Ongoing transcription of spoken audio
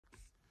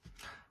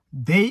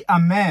They are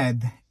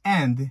mad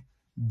and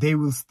they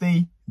will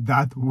stay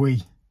that way.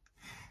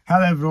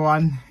 Hello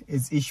everyone,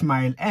 it's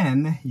Ishmael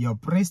and your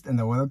priest, and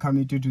I welcome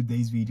you to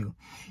today's video.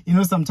 You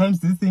know, sometimes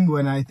this thing,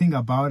 when I think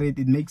about it,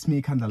 it makes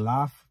me kind of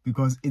laugh,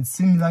 because it's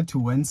similar to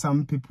when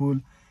some people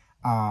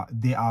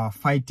they are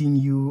fighting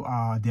you,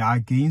 they are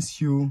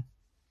against you,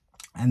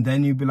 and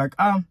then you'll be like,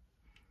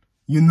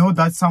 you know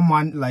that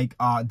someone, like,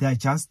 they're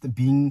just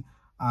being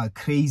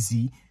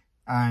crazy,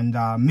 and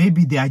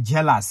maybe they are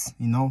jealous,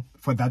 you know,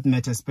 for that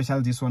matter,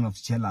 especially this one of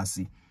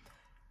jealousy.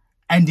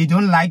 And they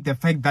don't like the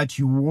fact that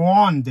you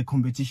won the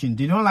competition.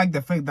 They don't like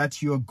the fact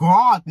that you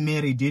got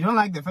married. They don't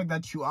like the fact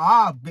that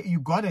you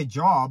got a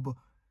job.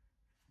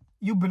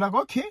 You'll be like,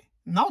 okay,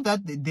 now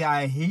that they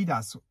are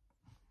haters,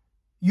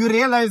 you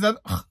realize that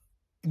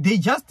they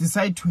just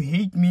decide to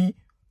hate me.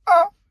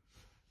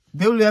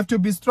 They will have to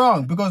be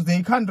strong because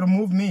they can't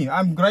remove me.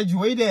 I'm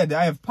graduated.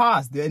 I have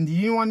passed. And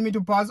you didn't want me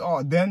to pass?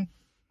 Then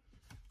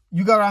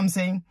you get what I'm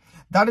saying?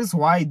 That is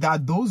why there are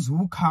those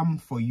who come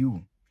for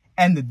you.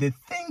 And the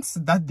things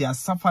that they are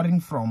suffering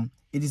from,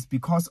 it is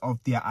because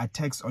of their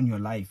attacks on your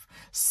life.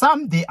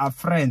 Some, they are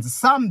friends.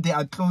 Some, they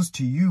are close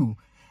to you.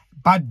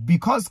 But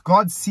because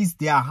God sees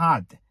their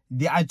heart,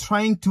 they are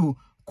trying to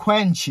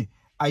quench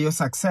your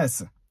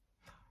success.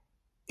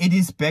 It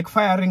is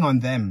backfiring on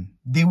them.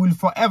 They will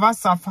forever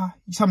suffer.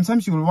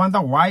 Sometimes you will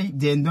wonder why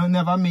they don't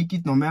never make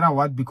it no matter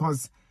what,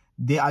 because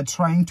they are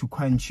trying to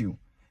quench you.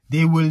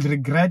 They will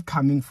regret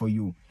coming for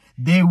you.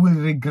 They will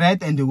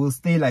regret and they will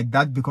stay like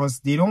that because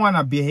they don't want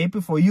to be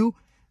happy for you.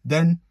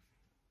 Then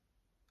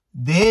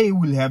they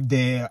will have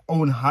their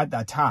own heart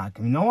attack.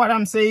 You know what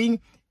I'm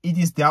saying? It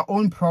is their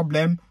own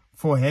problem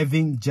for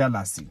having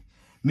jealousy.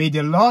 May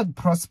the Lord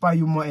prosper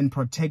you more and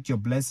protect your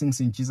blessings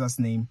in Jesus'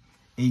 name.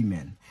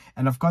 Amen.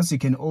 And of course, you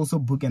can also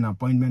book an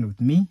appointment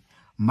with me.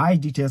 My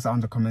details are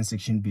on the comment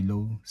section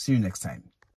below. See you next time.